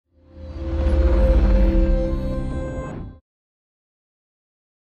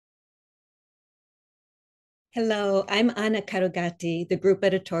Hello, I'm Anna Karugati, the Group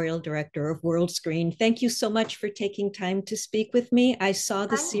Editorial Director of World Screen. Thank you so much for taking time to speak with me. I saw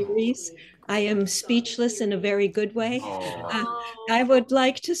the Thank series. you. I am speechless in a very good way. Uh, Oh, I would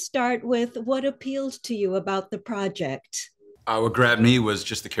like to start with what appealed to you about the project. What grabbed me was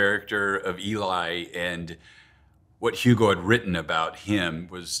just the character of Eli and what Hugo had written about him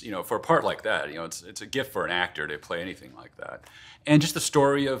was, for a part like that, it's a gift for an actor to play anything like that. And just the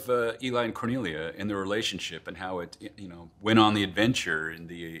story of Eli and Cornelia and their relationship and how it, went on the adventure and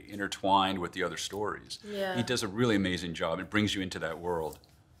the intertwined with the other stories. yeah. He does a really amazing job. It brings you into that world.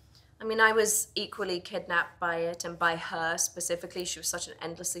 I mean, I was equally kidnapped by it and by her specifically. She was such an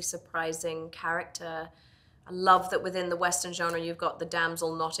endlessly surprising character. I love that within the Western genre, you've got the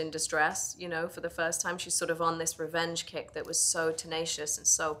damsel not in distress, for the first time. She's sort of on this revenge kick that was so tenacious and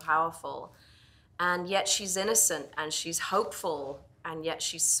so powerful. And yet she's innocent and she's hopeful and yet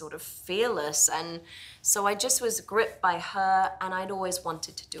she's sort of fearless. And so I just was gripped by her, and I'd always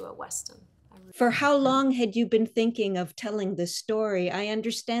wanted to do a Western. For how long had you been thinking of telling this story? I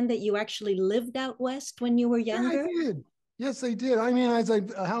understand that you actually lived out west when you were younger. Yeah, I did. Yes, I did. I mean,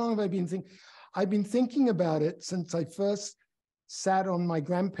 how long have I been thinking? I've been thinking about it since I first sat on my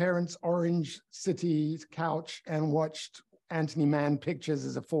grandparents' Orange City couch and watched Anthony Mann pictures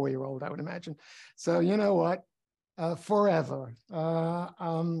as a 4-year-old, I would imagine. So you know what? Forever.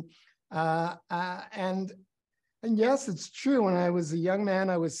 And yes, it's true. When I was a young man,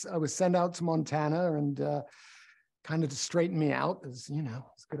 I was sent out to Montana and kind of to straighten me out, as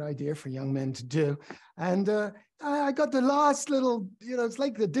it's a good idea for young men to do. And I got the last little, it's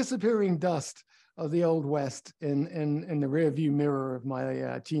like the disappearing dust of the Old West in the rearview mirror of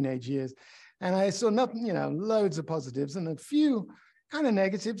my teenage years. And I saw nothing, loads of positives and a few kind of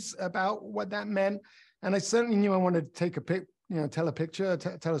negatives about what that meant. And I certainly knew I wanted to take a pic, tell a picture,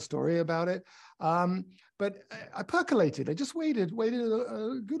 tell a story about it. But I percolated. I just waited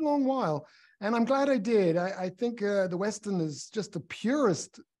a good long while. And I'm glad I did. I think the Western is just the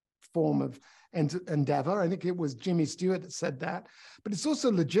purest form of endeavor. I think it was Jimmy Stewart that said that. But it's also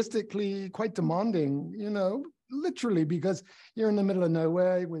logistically quite demanding, literally, because you're in the middle of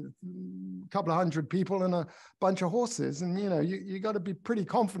nowhere with a couple of hundred people and a bunch of horses. And, you got to be pretty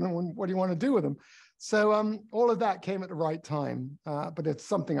confident on what you want to do with them. So all of that came at the right time. But it's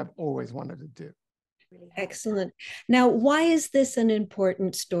something I've always wanted to do. Excellent. Now, why is this an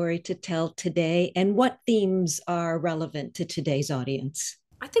important story to tell today, and what themes are relevant to today's audience?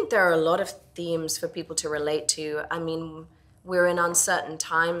 I think there are a lot of themes for people to relate to. I mean, we're in uncertain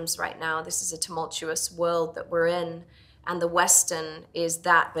times right now. This is a tumultuous world that we're in, and the Western is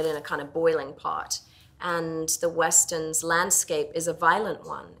that, but in a kind of boiling pot. And the Western's landscape is a violent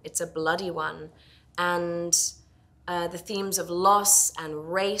one. It's a bloody one. And the themes of loss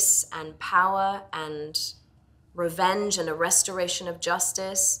and race and power and revenge and a restoration of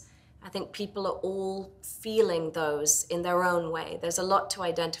justice, I think people are all feeling those in their own way. There's a lot to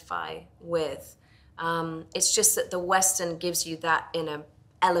identify with. It's just that the Western gives you that in an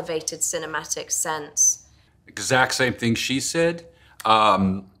elevated cinematic sense. Exact same thing she said.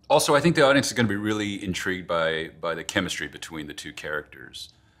 Also, I think the audience is going to be really intrigued by the chemistry between the two characters.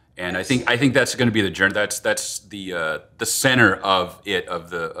 And I think that's going to be the journey. That's the center of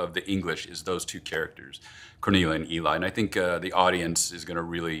the English is those two characters, Cornelia and Eli. And I think the audience is going to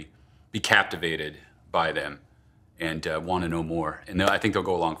really be captivated by them and want to know more. And I think they'll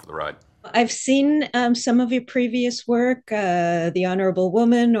go along for the ride. I've seen some of your previous work, The Honorable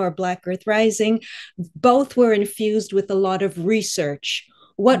Woman or Black Earth Rising. Both were infused with a lot of research.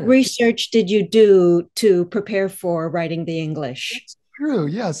 What research did you do to prepare for writing the English? True.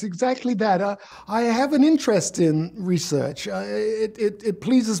 Yes, exactly that. I have an interest in research. It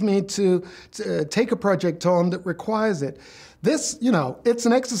pleases me to take a project on that requires it. This, it's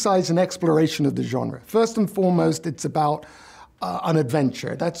an exercise in exploration of the genre. First and foremost, it's about an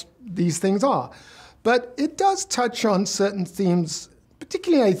adventure. These things are. But it does touch on certain themes,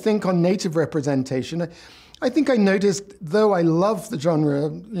 particularly, I think, on native representation. I think I noticed, though I love the genre,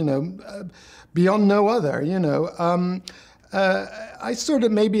 beyond no other, I saw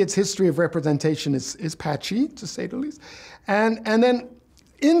that maybe its history of representation is patchy, to say the least. And then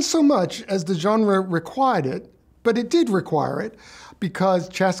in so much as the genre required it, but it did require it, because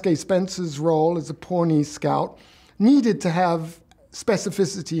Chaske Spencer's role as a Pawnee scout needed to have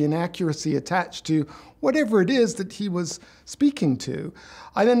specificity and accuracy attached to whatever it is that he was speaking to.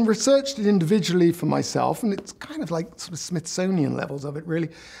 I then researched it individually for myself, and it's kind of like sort of Smithsonian levels of it, really.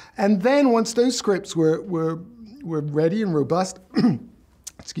 And then once those scripts were ready and robust,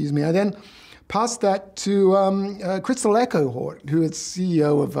 excuse me, I then passed that to Crystal Echohort, who is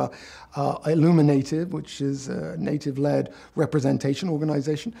CEO of Illuminative, which is a native-led representation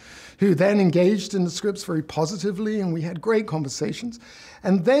organization, who then engaged in the scripts very positively, and we had great conversations.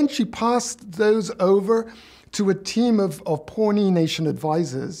 And then she passed those over to a team of Pawnee Nation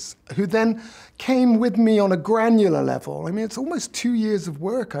advisors who then came with me on a granular level. I mean, it's almost 2 years of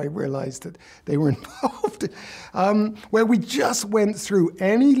work, I realized that they were involved, where we just went through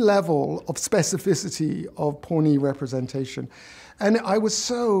any level of specificity of Pawnee representation. And I was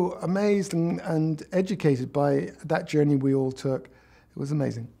so amazed and educated by that journey we all took. It was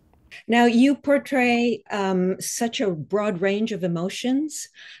amazing. Now, you portray such a broad range of emotions.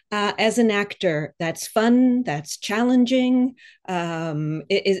 As an actor, that's fun, that's challenging.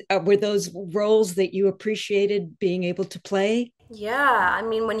 Were those roles that you appreciated being able to play? Yeah, I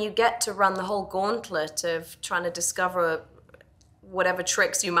mean, when you get to run the whole gauntlet of trying to discover whatever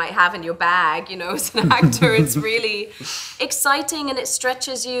tricks you might have in your bag, you know, as an actor, it's really exciting, and it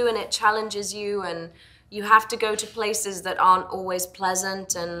stretches you and it challenges you, and you have to go to places that aren't always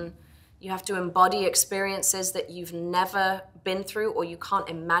pleasant, and you have to embody experiences that you've never been through or you can't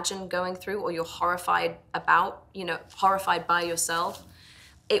imagine going through or you're horrified about, you know, horrified by yourself.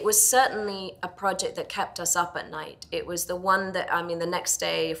 It was certainly a project that kept us up at night. It was the one that, I mean, the next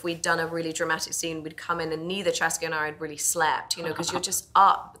day, if we'd done a really dramatic scene, we'd come in and neither Chaske and I had really slept, you know, because you're just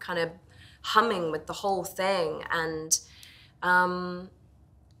up kind of humming with the whole thing. And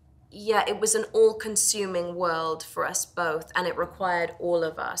yeah, it was an all-consuming world for us both, and it required all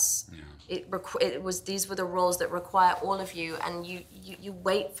of us. Yeah. These were the roles that require all of you, and you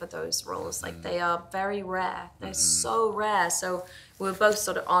wait for those roles. Like, they are very rare. They're so rare. So we were both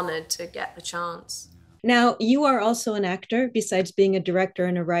sort of honored to get the chance. Now, you are also an actor, besides being a director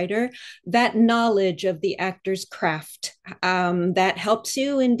and a writer. That knowledge of the actor's craft, that helps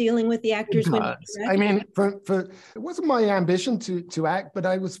you in dealing with the actors. It does. I mean, it wasn't my ambition to act, but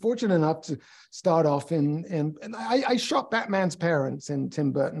I was fortunate enough to start off and I shot Batman's parents in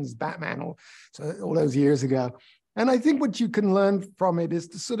Tim Burton's Batman all those years ago. And I think what you can learn from it is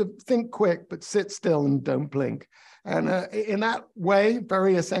to sort of think quick, but sit still and don't blink. And in that way,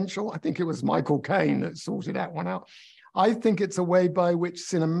 very essential. I think it was Michael Caine that sorted that one out. I think it's a way by which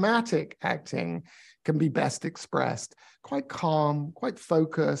cinematic acting can be best expressed. Quite calm, quite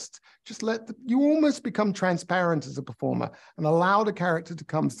focused. Just you almost become transparent as a performer and allow the character to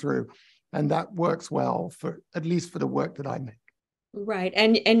come through. And that works well, at least for the work that I make. Right.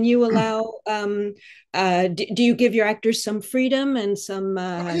 And you allow, do you give your actors some freedom and some...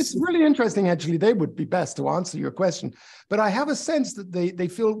 It's really interesting, actually. They would be best to answer your question. But I have a sense that they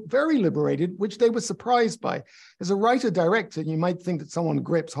feel very liberated, which they were surprised by. As a writer-director, you might think that someone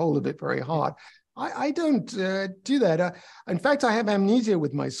grips hold of it very hard. I don't do that. In fact, I have amnesia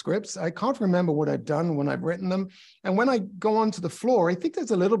with my scripts. I can't remember what I've done when I've written them. And when I go onto the floor, I think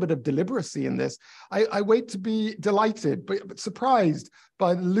there's a little bit of deliberacy in this. I wait to be delighted, but surprised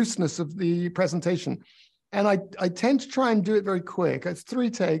by the looseness of the presentation. And I tend to try and do it very quick. It's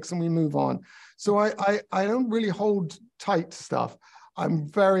 3 takes and we move on. So I don't really hold tight to stuff. I'm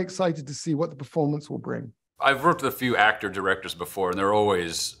very excited to see what the performance will bring. I've worked with a few actor directors before, and they're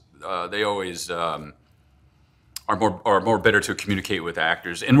always... they always are more better to communicate with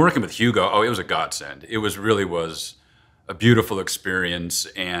actors. And working with Hugo, it was a godsend. It really was a beautiful experience,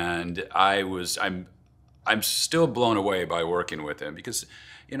 and I'm still blown away by working with him, because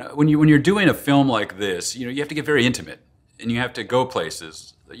you know, when you're doing a film like this, you know, you have to get very intimate and you have to go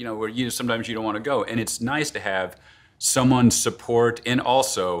places, you know, where sometimes you don't want to go, and it's nice to have someone's support, and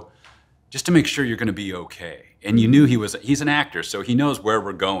also just to make sure you're going to be okay. And you knew he's an actor, so he knows where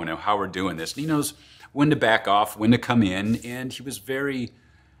we're going and how we're doing this. And he knows when to back off, when to come in. And he was very,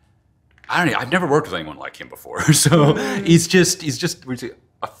 I don't know, I've never worked with anyone like him before. So he's just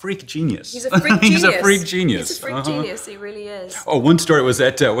a freak genius. He's a freak genius. He's a freak genius. He's a freak genius, he really is. Oh, one story was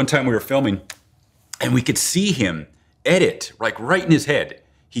that one time we were filming, and we could see him edit, like right in his head.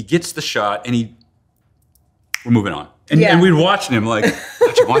 He gets the shot, and we're moving on. And we'd watching him like,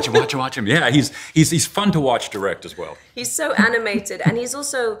 watch him. Yeah, he's fun to watch direct as well. He's so animated, and he's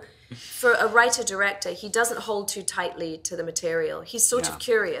also, for a writer-director, he doesn't hold too tightly to the material. He's sort of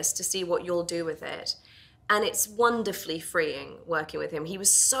curious to see what you'll do with it. And it's wonderfully freeing working with him. He was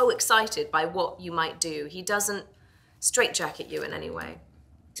so excited by what you might do. He doesn't straitjacket you in any way.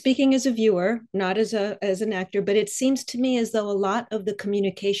 Speaking as a viewer, not as an actor, but it seems to me as though a lot of the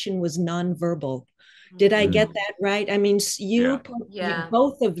communication was nonverbal. Did I get that right? I mean,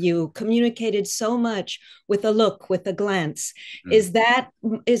 both of you communicated so much with a look, with a glance. Is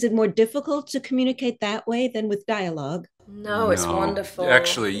it more difficult to communicate that way than with dialogue? No, it's wonderful.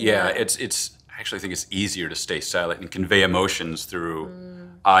 Actually, it's actually think it's easier to stay silent and convey emotions through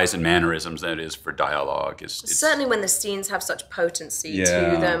eyes and mannerisms than it is for dialogue. It's certainly when the scenes have such potency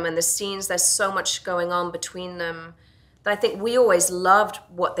to them, and the scenes, there's so much going on between them, that I think we always loved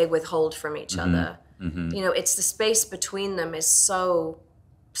what they withhold from each other. You know, it's the space between them is so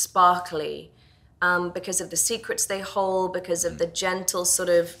sparkly because of the secrets they hold, because of the gentle sort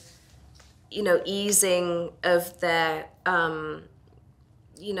of, you know, easing of their,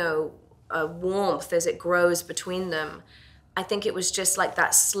 you know, warmth as it grows between them. I think it was just like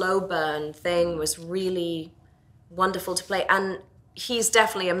that slow burn thing was really wonderful to play. And he's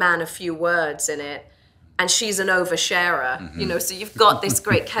definitely a man of few words in it. And she's an oversharer, you know, so you've got this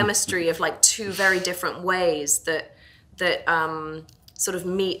great chemistry of like two very different ways that sort of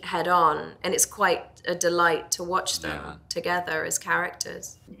meet head on. And it's quite a delight to watch them together as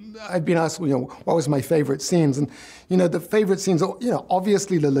characters. I've been asked, you know, what was my favorite scenes? And, you know, the favorite scenes are, you know,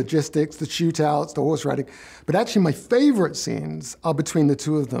 obviously the logistics, the shootouts, the horse riding. But actually my favorite scenes are between the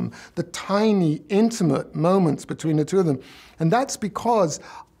two of them, the tiny, intimate moments between the two of them. And that's because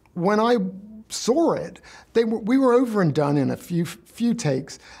when I saw it, we were over and done in a few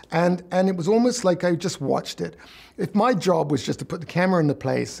takes, and it was almost like I just watched it. If my job was just to put the camera into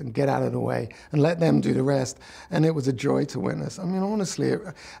place and get out of the way and let them do the rest, and it was a joy to witness. I mean, honestly,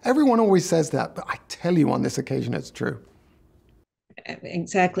 everyone always says that, but I tell you on this occasion it's true.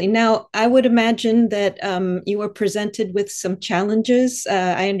 Exactly. Now, I would imagine that you were presented with some challenges.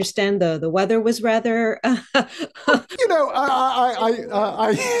 I understand the weather was rather. You know,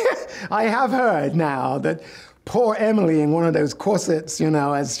 I have heard now that poor Emily in one of those corsets, you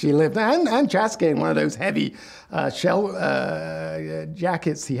know, as she lived, and Chaske in one of those heavy shell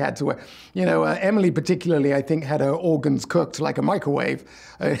jackets he had to wear. You know, Emily particularly, I think, had her organs cooked like a microwave,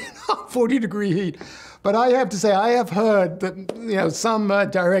 40-degree heat. But I have to say, I have heard that, you know, some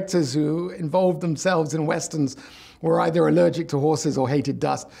directors who involved themselves in Westerns were either allergic to horses or hated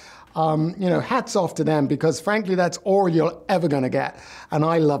dust. You know, hats off to them, because frankly, that's all you're ever going to get. And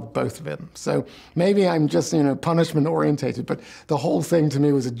I love both of them. So maybe I'm just, you know, punishment orientated, but the whole thing to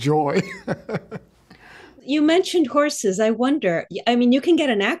me was a joy. You mentioned horses. I wonder, I mean, you can get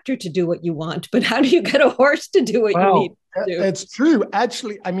an actor to do what you want, but how do you get a horse to do what you need to do? It's true.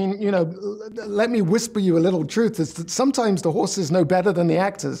 Actually, I mean, you know, let me whisper you a little truth. Is that sometimes the horses know better than the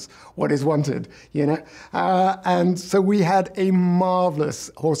actors what is wanted, you know? And so we had a marvelous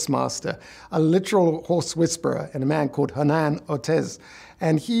horse master, a literal horse whisperer, and a man called Hernan Ortez.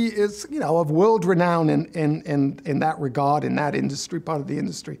 And he is, you know, of world renown in that regard, in that industry, part of the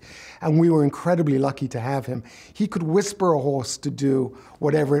industry. And we were incredibly lucky to have him. He could whisper a horse to do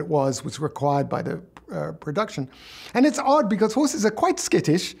whatever it was required by the production. And it's odd because horses are quite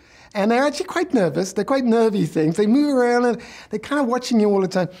skittish, and they're actually quite nervous. They're quite nervy things. They move around and they're kind of watching you all the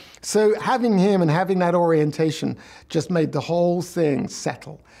time. So having him and having that orientation just made the whole thing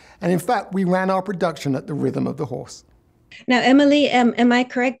settle. And in fact, we ran our production at the rhythm of the horse. Now, Emily, am I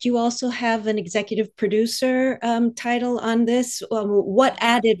correct? You also have an executive producer title on this. What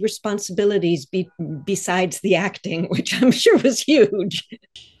added responsibilities besides the acting, which I'm sure was huge?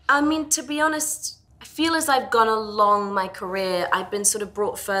 I mean, to be honest, I feel as I've gone along my career, I've been sort of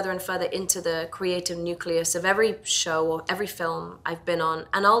brought further and further into the creative nucleus of every show or every film I've been on.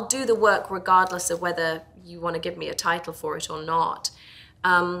 And I'll do the work regardless of whether you want to give me a title for it or not.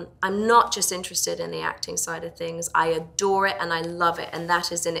 I'm not just interested in the acting side of things. I adore it and I love it. And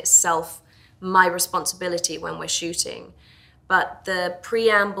that is in itself my responsibility when we're shooting. But the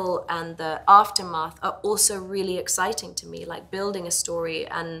preamble and the aftermath are also really exciting to me, like building a story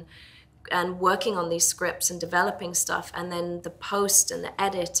and working on these scripts and developing stuff, and then the post and the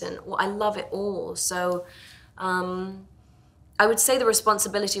edit, and I love it all. So I would say the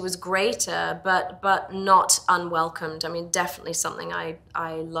responsibility was greater, but not unwelcomed. I mean, definitely something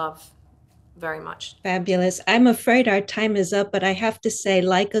I love very much. Fabulous. I'm afraid our time is up, but I have to say,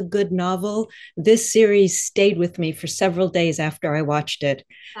 like a good novel, this series stayed with me for several days after I watched it.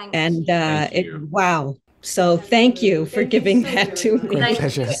 Thank you. Wow. So thank you for giving that to me.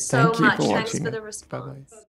 Thank you so much. Thanks for the response. Bye-bye.